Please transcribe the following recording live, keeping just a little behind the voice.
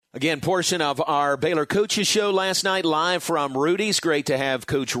Again, portion of our Baylor Coaches Show last night, live from Rudy's. Great to have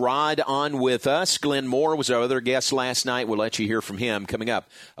Coach Rod on with us. Glenn Moore was our other guest last night. We'll let you hear from him coming up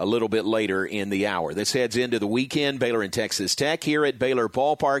a little bit later in the hour. This heads into the weekend, Baylor and Texas Tech here at Baylor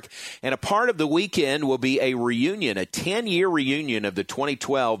Ballpark. And a part of the weekend will be a reunion, a 10-year reunion of the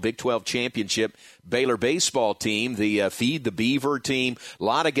 2012 Big 12 Championship Baylor baseball team, the Feed the Beaver team. A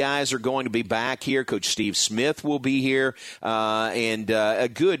lot of guys are going to be back here. Coach Steve Smith will be here, and a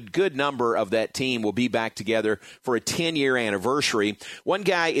good number of that team will be back together for a 10-year anniversary. One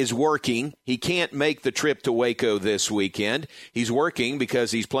guy is working. He can't make the trip to Waco this weekend. He's working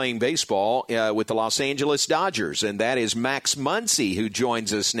because he's playing baseball with the Los Angeles Dodgers, and that is Max Muncy, who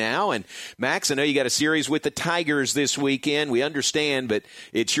joins us now. And Max, I know you got a series with the Tigers this weekend. We understand, but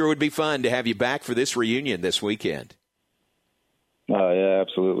it sure would be fun to have you back for this reunion this weekend. Yeah,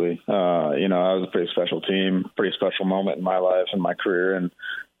 absolutely. It was a pretty special team, pretty special moment in my life and my career. And,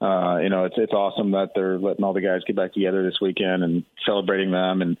 it's awesome that they're letting all the guys get back together this weekend and celebrating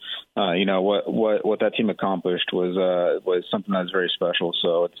them. And, what that team accomplished was something that's very special.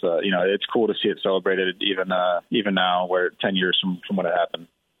 So it's cool to see it celebrated even now, where 10 years from when it happened.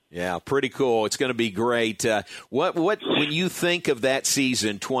 Yeah, pretty cool. It's going to be great. What when you think of that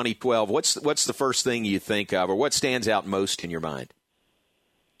season, 2012, what's the first thing you think of, or what stands out most in your mind?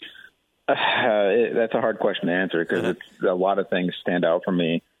 That's a hard question to answer because a lot of things stand out for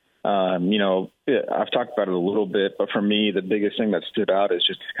me. I've talked about it a little bit, but for me, the biggest thing that stood out is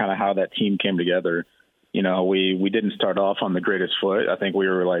just kind of how that team came together. We didn't start off on the greatest foot. I think we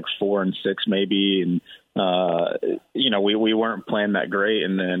were like 4-6 maybe, and we weren't playing that great.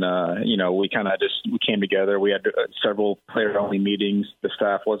 And then we kind of we came together. We had several player-only meetings. The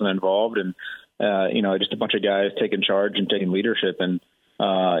staff wasn't involved, and just a bunch of guys taking charge and taking leadership. And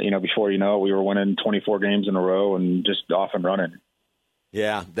before you know it, we were winning 24 games in a row and just off and running.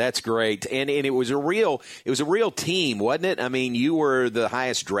 Yeah, that's great. And it was a real team, wasn't it? I mean, you were the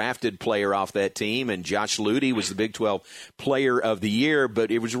highest drafted player off that team, and Josh Ludy was the Big 12 Player of the Year, but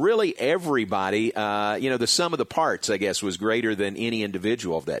it was really everybody. The sum of the parts, I guess, was greater than any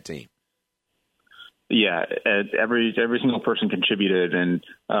individual of that team. Yeah, every single person contributed, and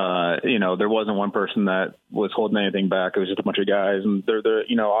there wasn't one person that was holding anything back. It was just a bunch of guys, and they're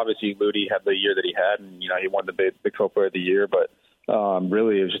obviously Ludy had the year that he had, and he won the Big 12 Player of the Year, but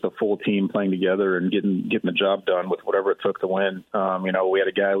really, it was just a full team playing together and getting the job done with whatever it took to win. We had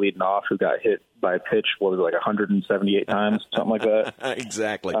a guy leading off who got hit by a pitch, 178 times, something like that.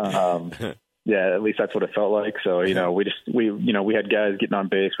 Exactly. Yeah, at least that's what it felt like. So, we had guys getting on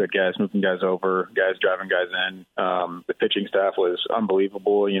base, we had guys moving guys over, guys driving guys in. The pitching staff was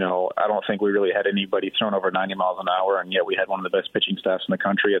unbelievable. I don't think we really had anybody thrown over 90 miles an hour, and yet we had one of the best pitching staffs in the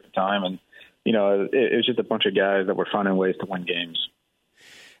country at the time. And it was just a bunch of guys that were finding ways to win games.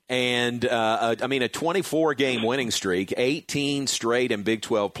 And, a 24-game winning streak, 18 straight in Big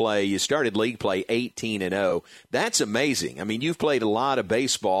 12 play. You started league play 18-0. That's amazing. I mean, you've played a lot of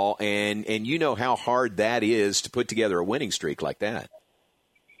baseball, and you know how hard that is to put together a winning streak like that.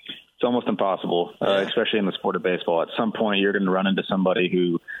 It's almost impossible, especially in the sport of baseball. At some point, you're going to run into somebody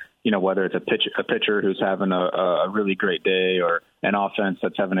who, whether it's a pitcher who's having a really great day, or an offense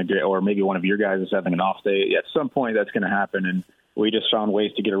that's having a great, or maybe one of your guys is having an off day. At some point, that's going to happen, and we just found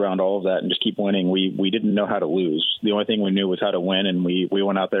ways to get around all of that and just keep winning. We didn't know how to lose. The only thing we knew was how to win, and we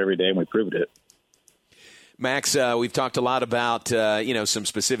went out there every day and we proved it. Max, we've talked a lot about, some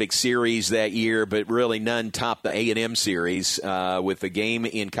specific series that year, but really none topped the A&M series with the game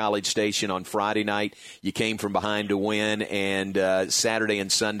in College Station on Friday night. You came from behind to win, and Saturday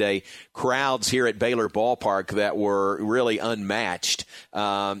and Sunday, crowds here at Baylor Ballpark that were really unmatched.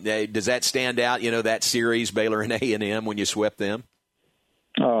 Does that stand out, that series, Baylor and A&M, when you swept them?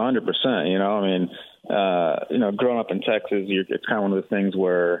 Oh, 100%. Growing up in Texas, it's kind of one of those things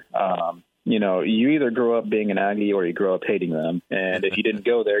where you either grow up being an Aggie or you grow up hating them. And if you didn't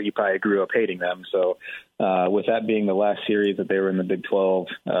go there, you probably grew up hating them. So with that being the last series that they were in the Big 12,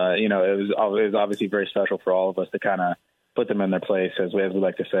 it was obviously very special for all of us to kind of put them in their place, as we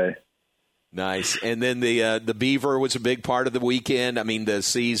like to say. Nice. And then the Beaver was a big part of the weekend. I mean, the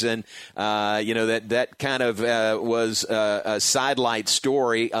season, that kind of was a sidelight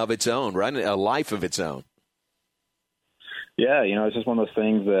story of its own, right? A life of its own. Yeah, it's just one of those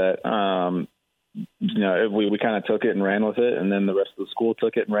things that, we kind of took it and ran with it, and then the rest of the school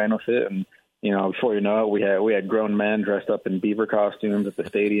took it and ran with it. And, before you know it, we had grown men dressed up in beaver costumes at the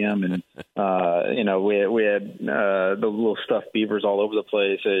stadium, and, we had the little stuffed beavers all over the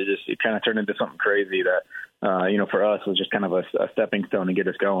place. It kind of turned into something crazy that, for us was just kind of a stepping stone to get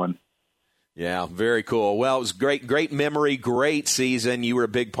us going. Yeah, very cool. Well, it was great memory, great season. You were a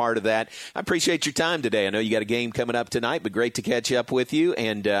big part of that. I appreciate your time today. I know you got a game coming up tonight, but great to catch up with you.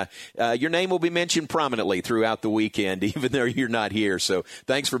 And your name will be mentioned prominently throughout the weekend, even though you're not here. So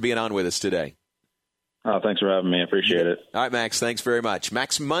thanks for being on with us today. Oh, thanks for having me. I appreciate it. All right, Max, thanks very much.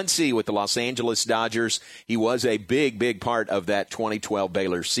 Max Muncy with the Los Angeles Dodgers. He was a big part of that 2012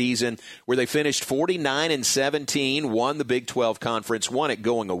 Baylor season where they finished 49-17, won the Big 12 Conference, won it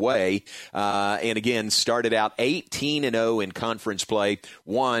going away, and again started out 18-0 in conference play,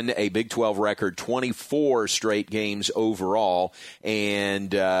 won a Big 12 record 24 straight games overall, and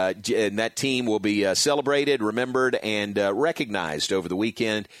that team will be celebrated, remembered, and recognized over the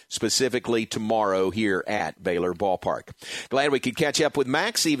weekend, specifically tomorrow here at Baylor Ballpark. Glad we could catch up with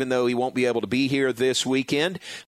Max, even though he won't be able to be here this weekend.